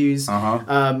spell to use,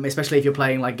 especially if you're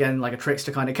playing like a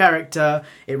trickster kind of character.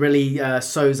 It really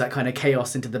sows that kind of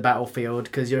chaos into the battlefield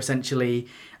because you're essentially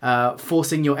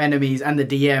forcing your enemies and the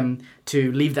DM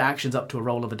to leave the actions up to a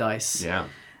roll of a dice. Yeah.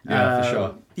 Yeah, for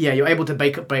sure. Yeah, you're able to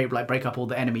break up all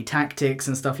the enemy tactics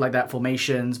and stuff like that,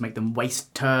 formations, make them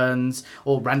waste turns,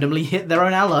 or randomly hit their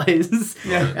own allies.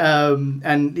 Yeah.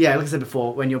 And yeah, like I said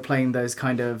before, when you're playing those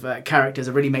kind of characters,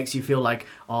 it really makes you feel like,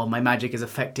 oh, my magic is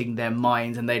affecting their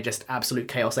minds, and they're just absolute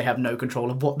chaos. They have no control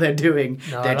of what they're doing.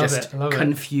 No, I they're love just it. I love it.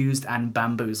 confused and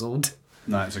bamboozled.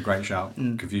 No, it's a great shout.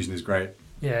 Confusion is great.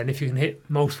 Yeah, and if you can hit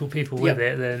multiple people with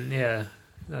it, then yeah,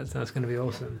 that's going to be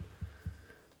awesome.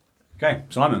 Okay,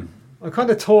 Simon. I'm kind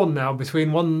of torn now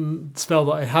between one spell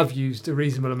that I have used a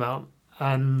reasonable amount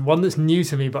and one that's new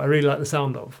to me, but I really like the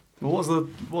sound of. Well, what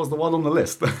was the one on the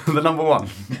list? The number one.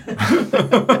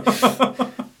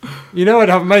 You know, I'd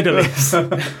have made a list.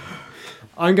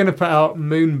 I'm going to put out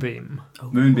Moonbeam.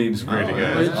 Moonbeam's really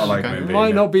good. yeah. I like Okay. Moonbeam. Might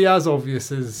yeah. not be as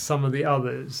obvious as some of the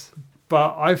others,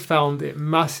 but I found it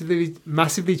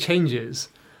massively changes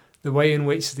the way in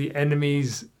which the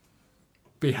enemies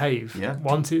behave Yeah.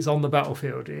 once it's on the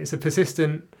battlefield. It's a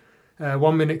persistent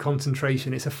 1 minute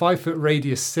concentration. It's a 5-foot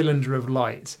radius cylinder of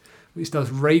light which does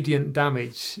radiant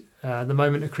damage the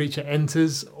moment a creature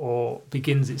enters or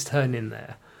begins its turn in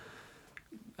there.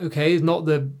 Okay, it's not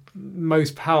the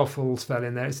most powerful spell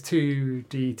in there. It's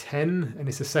 2d10 and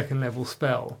it's a 2nd level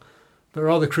spell. But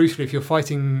rather crucially, if you're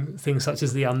fighting things such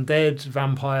as the undead,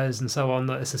 vampires and so on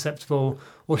that are susceptible,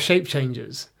 or shape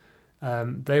changers,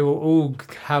 they will all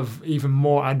have even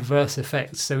more adverse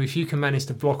effects. So if you can manage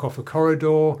to block off a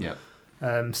corridor,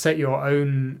 Yeah. set your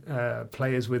own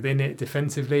players within it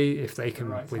defensively, if they can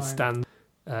withstand,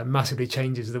 massively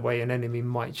changes the way an enemy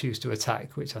might choose to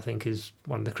attack, which I think is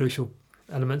one of the crucial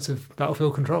elements of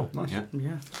battlefield control. Nice. Yeah.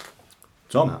 Yeah.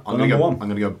 Tom, I'm number one. going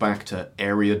to go back to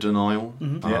area denial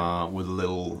Yeah. with a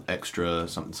little extra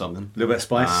something. A little bit of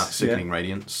spice. Sickening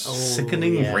Radiance.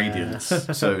 Sickening yeah. Radiance.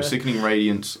 So Sickening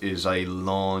Radiance is a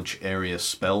large area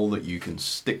spell that you can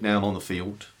stick down on the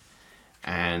field,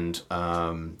 and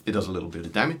it does a little bit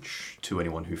of damage to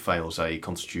anyone who fails a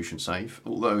Constitution save.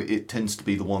 Although it tends to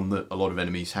be the one that a lot of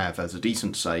enemies have as a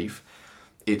decent save,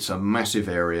 it's a massive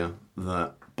area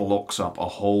that blocks up a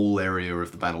whole area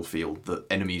of the battlefield that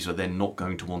enemies are then not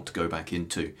going to want to go back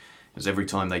into. Because every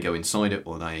time they go inside it,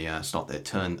 or they start their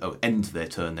turn, end their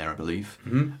turn there, I believe,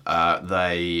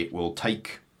 they will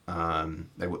take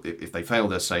if they fail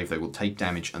their save, they will take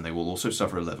damage, and they will also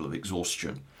suffer a level of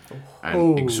exhaustion. And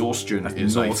Ooh, exhaustion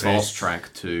is a naughty. fast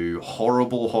track to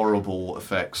horrible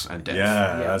effects and death.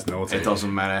 Yeah, that's naughty. It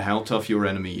doesn't matter how tough your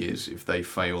enemy is. If they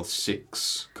fail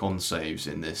 6 con saves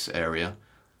in this area,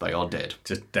 they are dead.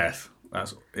 Just death.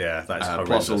 That's horrendous.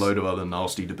 Plus a load of other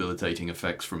nasty, debilitating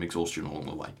effects from exhaustion along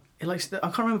the way. It likes I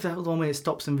can't remember if that was the one where it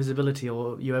stops invisibility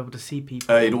or you're able to see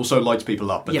people. It also lights people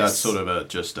up, but Yes. that's sort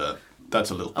of that's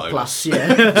a little A bonus. plus,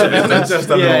 yeah. That's just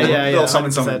a little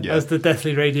something. 100%. Yeah. As the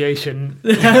deathly radiation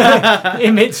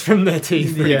emits from their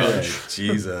teeth. Yeah.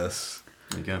 Jesus.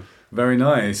 There you go. Very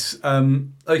nice.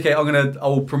 Okay, I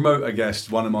will promote, I guess,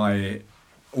 one of my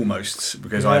almosts,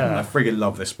 because Yeah. I friggin'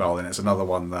 love this spell, and it's another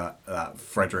one that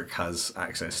Frederick has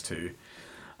access to.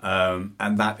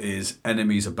 And that is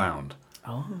Enemies Abound.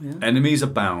 Oh, yeah. Enemies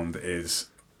Abound is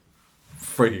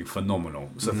frigging phenomenal.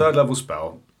 It's a 3rd level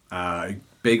spell,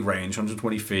 big range,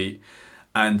 120 feet,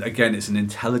 and again, it's an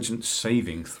intelligence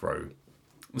saving throw.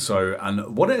 So,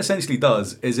 and what it essentially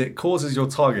does is it causes your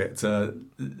target to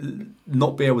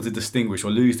not be able to distinguish or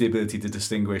lose the ability to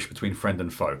distinguish between friend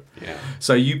and foe. Yeah.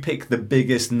 So you pick the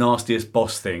biggest, nastiest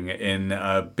boss thing in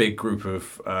a big group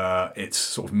of its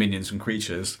sort of minions and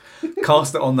creatures,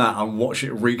 cast it on that and watch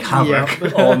it wreak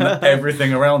havoc on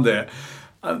everything around it.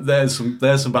 There's some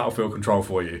battlefield control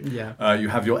for you. Yeah. You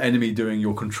have your enemy doing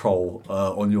your control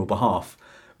on your behalf,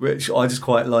 which I just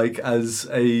quite like as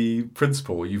a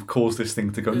principle. You've caused this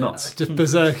thing to go nuts. Just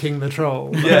berserking the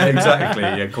troll. Yeah, exactly.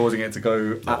 Yeah, causing it to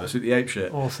go absolutely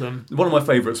apeshit. Awesome. One of my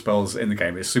favourite spells in the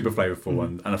game. It's super flavourful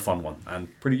and a fun one, and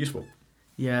pretty useful.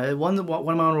 Yeah, one of my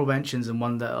honorable mentions and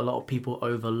one that a lot of people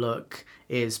overlook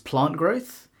is plant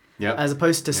growth. Yeah. As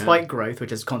opposed to spike growth,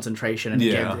 which is concentration, and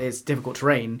again, it's difficult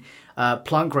terrain.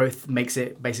 Plant growth makes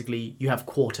it basically you have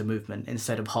quarter movement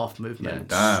instead of half movement.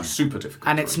 Damn. Super difficult.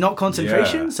 And it's not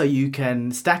concentration, Yeah. so you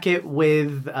can stack it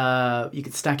with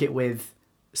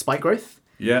spike growth.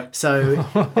 Yeah. So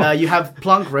you have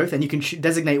plant growth, and you can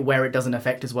designate where it doesn't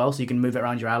affect as well, so you can move it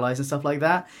around your allies and stuff like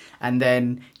that. And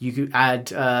then you could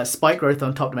add spike growth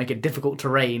on top to make it difficult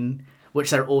terrain, which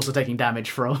they're also taking damage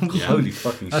from. Holy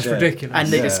fucking That's shit. ridiculous. And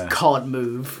they just can't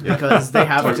move because they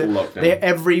have Total to. lockdown.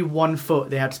 Every 1 foot,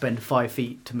 they have to spend 5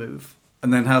 feet to move.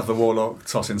 And then have the warlock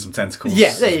toss in some tentacles.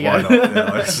 Yeah, there you Why go.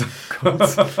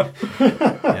 not?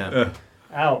 Yeah.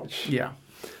 Ouch. Yeah.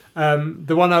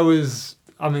 The one I was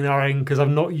umming because I've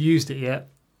not used it yet.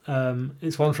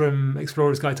 It's one from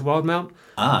Explorer's Guide to Wildmount,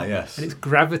 Ah, yes. and it's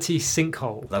Gravity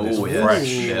Sinkhole. That is Oh, yes. fresh.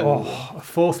 Yeah. Oh, a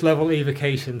 4th level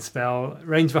evocation spell,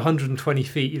 range of 120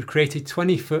 feet. You've created a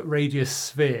 20-foot radius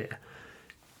sphere.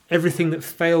 Everything that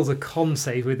fails a con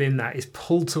save within that is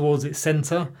pulled towards its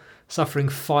centre, suffering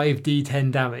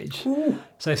 5d10 damage. Ooh.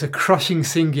 So it's a crushing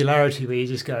singularity where you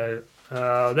just go,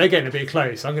 they're getting a bit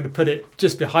close. I'm going to put it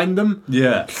just behind them,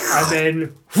 Yeah. and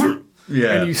then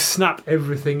Yeah. and you snap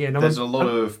everything in. There's a lot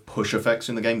of push effects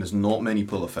in the game. There's not many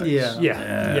pull effects. Yeah.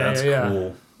 That's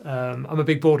cool. I'm a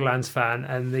big Borderlands fan,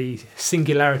 and the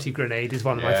Singularity Grenade is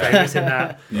one of my Yeah. favourites in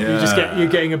that. You're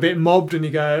getting a bit mobbed, and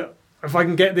you go, if I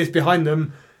can get this behind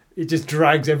them, it just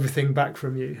drags everything back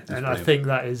from you. That's and brilliant. I think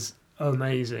that is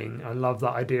amazing. I love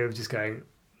that idea of just going,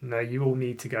 no, you all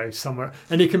need to go somewhere.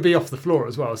 And it can be off the floor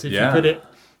as well. So if you put it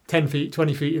 10 feet,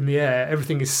 20 feet in the air,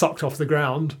 everything is sucked off the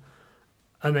ground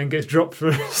and then gets dropped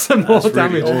for some more That's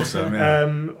really damage. awesome, yeah.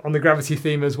 On the gravity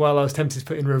theme as well, I was tempted to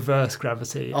put in reverse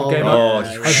gravity. Oh, Again,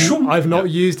 right. I've not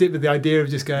used it, but the idea of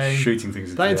just going, Shooting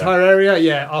things. that entire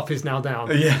area, up is now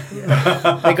down. Yeah.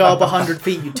 They go up 100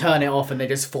 feet, you turn it off, and they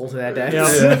just fall to their deaths.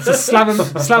 Yeah. So slam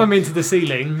them into the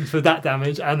ceiling for that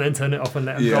damage, and then turn it off and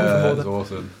let them drop for more that's than.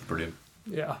 awesome. Brilliant.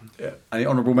 Yeah. Yeah. Any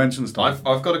honourable mentions, Tom?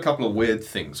 I've got a couple of weird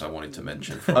things I wanted to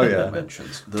mention from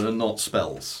mentions that are not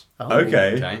spells. Oh.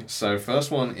 Okay. Okay, so first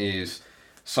one is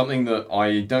something that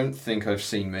I don't think I've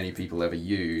seen many people ever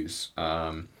use.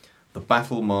 The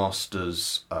Battle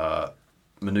Master's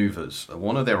maneuvers.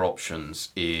 One of their options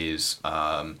is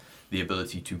the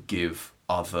ability to give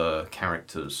other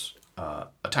characters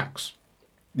attacks.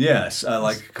 Yes,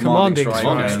 like Commanding strike. strike.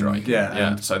 Commanding and- strike.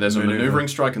 Yeah. So there's a maneuvering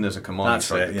strike and there's a commanding That's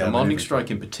strike. it, The yeah, commanding maneuvering strike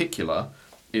in particular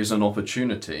is an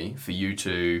opportunity for you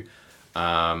to,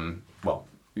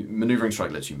 maneuvering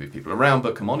strike lets you move people around,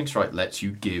 but commanding strike lets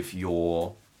you give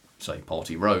your, say,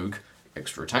 party rogue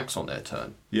extra attacks on their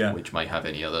turn, which may have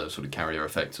any other sort of carrier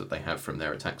effects that they have from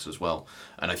their attacks as well.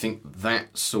 And I think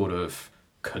that sort of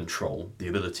control, the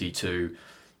ability to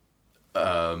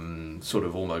sort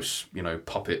of almost,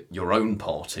 puppet your own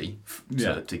party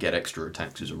to get extra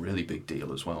attacks is a really big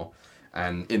deal as well.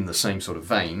 And in the same sort of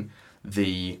vein,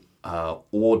 the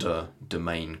Order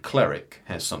Domain Cleric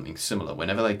has something similar.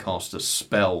 Whenever they cast a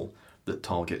spell that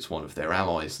targets one of their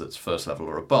allies that's first level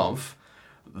or above,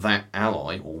 that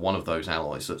ally, or one of those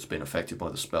allies that's been affected by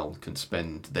the spell, can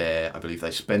spend I believe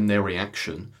they spend their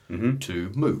reaction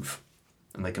to move.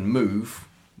 And they can move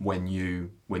when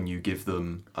you give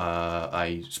them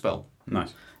a spell.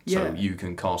 Nice. So you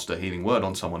can cast a healing word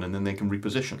on someone and then they can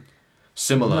reposition.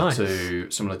 Similar to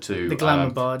the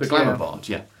Glamour Bard. The Glamour Bard,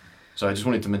 yeah. So I just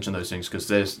wanted to mention those things because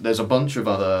there's a bunch of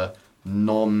other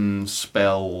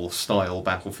non-spell style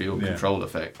battlefield control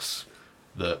effects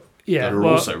that are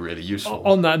also really useful.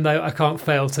 On that note, I can't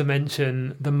fail to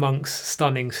mention the Monk's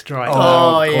Stunning Strike.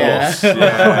 Oh, of course. yeah.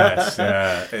 Yes,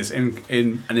 yeah. It's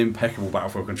in an impeccable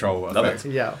battlefield control effect.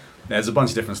 Yeah. There's a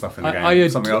bunch of different stuff in the game. I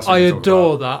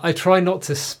adore that. I try not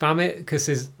to spam it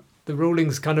because the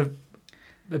ruling's kind of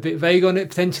a bit vague on it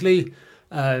potentially,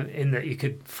 in that you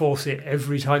could force it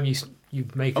every time you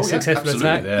make a successful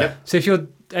attack. Yeah. So if you're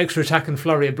extra attack and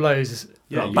flurry of blows,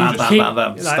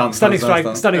 stunning strike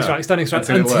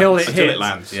until it hits. Until it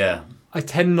lands. Yeah. I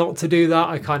tend not to do that.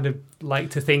 I kind of like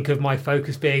to think of my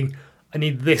focus being, I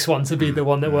need this one to be the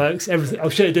one that works. Everything, oh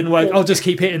shit, it didn't work. I'll just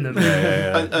keep hitting them.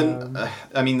 And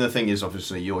I mean, the thing is,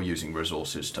 obviously, you're using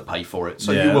resources to pay for it,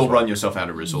 so you will run yourself out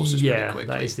of resources really quickly.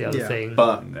 That is the other thing.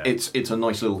 But it's a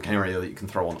nice little carrier that you can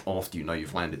throw on after you know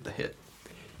you've landed the hit.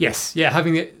 Yes,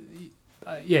 having it.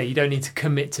 You don't need to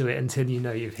commit to it until you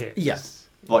know you've hit. Yes.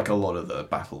 Like a lot of the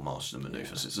Battle Master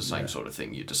maneuvers, it's the same sort of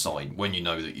thing. You decide when you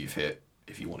know that you've hit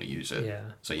if you want to use it. Yeah.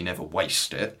 So you never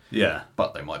waste it. Yeah.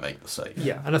 But they might make the save.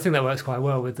 Yeah, and I think that works quite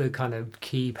well with the kind of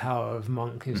key power of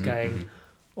Monk who's going,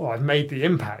 I've made the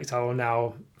impact. I will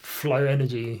now flow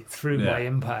energy through my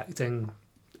impact and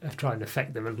try and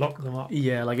affect them and lock them up.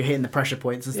 Yeah, like you're hitting the pressure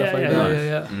points and stuff like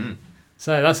that. Yeah.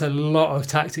 So that's a lot of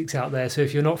tactics out there. So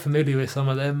if you're not familiar with some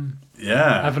of them,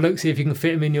 have a look, see if you can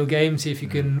fit them in your game, see if you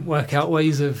can work out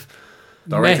ways of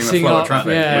messing up.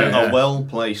 A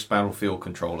well-placed battlefield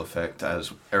control effect,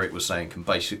 as Eric was saying, can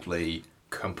basically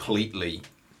completely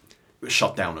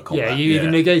shut down a combat. Yeah, you either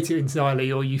negate it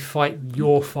entirely or you fight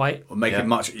your fight. Or make it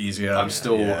much easier. I'm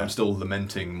still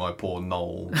lamenting my poor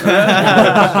Noel,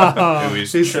 who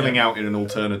is chilling out in an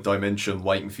alternate dimension,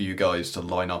 waiting for you guys to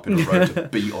line up in a row to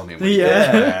beat on him.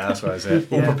 That's what I said.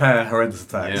 Or prepare horrendous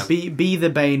attacks. Yeah. Be the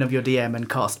Bane of your DM and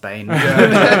cast Bane. For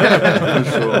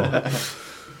sure.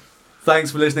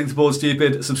 Thanks for listening to Board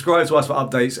Stupid. Subscribe to us for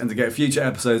updates and to get future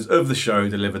episodes of the show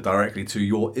delivered directly to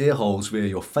your ear holes via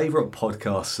your favourite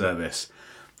podcast service.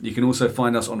 You can also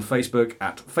find us on Facebook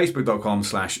at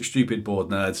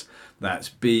facebook.com/stupidboardnerds. That's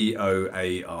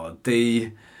BOARD.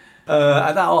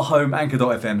 At our home,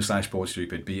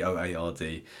 anchor.fm/boardstupid,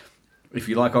 BOARD. If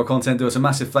you like our content, do us a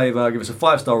massive favour. Give us a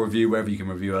 5-star review wherever you can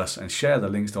review us and share the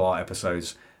links to our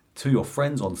episodes to your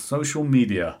friends on social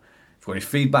media. If you've got any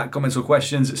feedback, comments or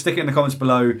questions, stick it in the comments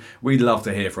below. We'd love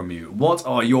to hear from you. What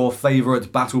are your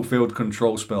favourite battlefield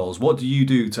control spells? What do you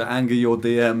do to anger your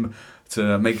DM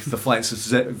to make the fights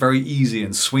very easy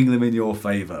and swing them in your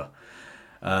favour?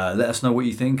 Let us know what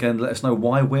you think and let us know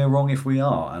why we're wrong if we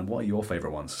are and what are your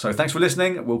favourite ones. So thanks for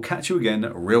listening. We'll catch you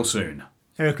again real soon.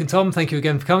 Eric and Tom, thank you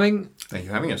again for coming. Thank you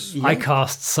for having us. I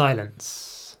cast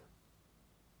silence.